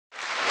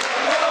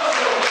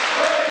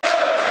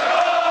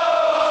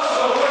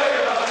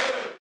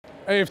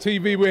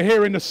AFTV, we're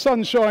here in the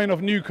sunshine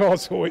of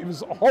Newcastle. It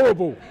was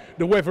horrible,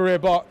 the weather here,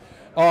 but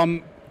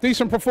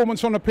decent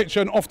performance on the pitch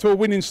and off to a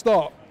winning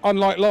start,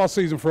 unlike last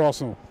season for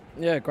Arsenal.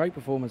 Yeah, great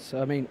performance.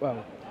 I mean,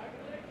 well,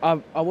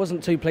 I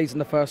wasn't too pleased in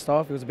the first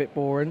half. It was a bit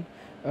boring,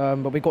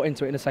 but we got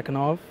into it in the second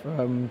half.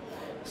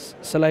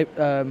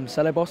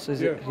 Celebos,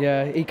 is it?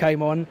 Yeah, he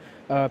came on.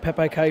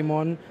 Pepe came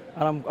on,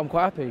 and I'm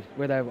quite happy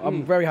with them.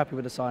 I'm very happy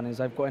with the signings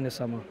they've got in the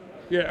summer.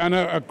 Yeah, and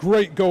a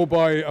great goal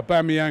by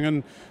Aubameyang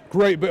and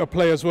great bit of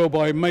play as well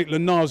by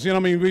Maitland-Niles. You know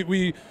what I mean?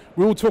 We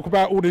all talk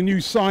about all the new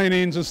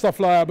signings and stuff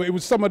like that, but it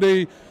was some of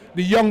the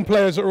young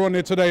players that were on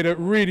there today that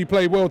really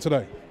played well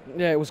today.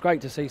 Yeah, it was great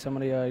to see some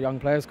of the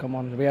young players come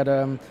on. We had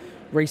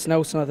Reece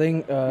Nelson, I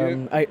think,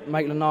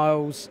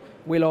 Maitland-Niles,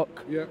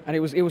 Willock, and it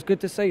was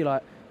good to see.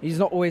 Like, he's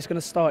not always going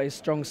to start his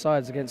strong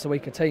sides against the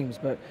weaker teams,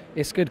 but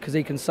it's good because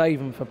he can save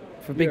them for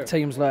big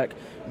teams. Like,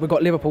 we've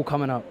got Liverpool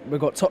coming up,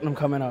 we've got Tottenham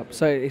coming up,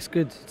 so it's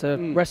good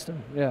to rest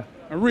them. Yeah.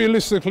 And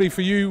realistically,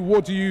 for you,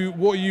 what are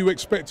you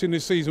expecting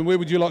this season? Where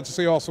would you like to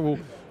see Arsenal?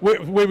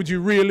 Where would you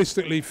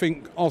realistically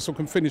think Arsenal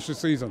can finish the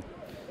season?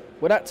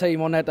 With that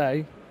team on their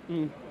day,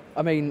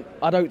 I mean,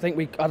 I don't think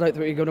we're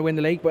going to win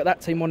the league, but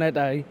that team on their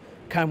day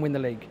can win the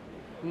league.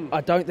 I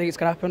don't think it's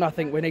going to happen. I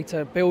think we need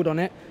to build on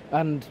it,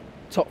 and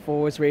top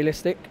four is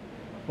realistic,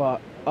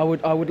 but I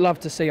would love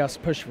to see us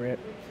push for it,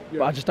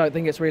 but I just don't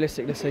think it's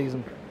realistic this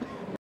season.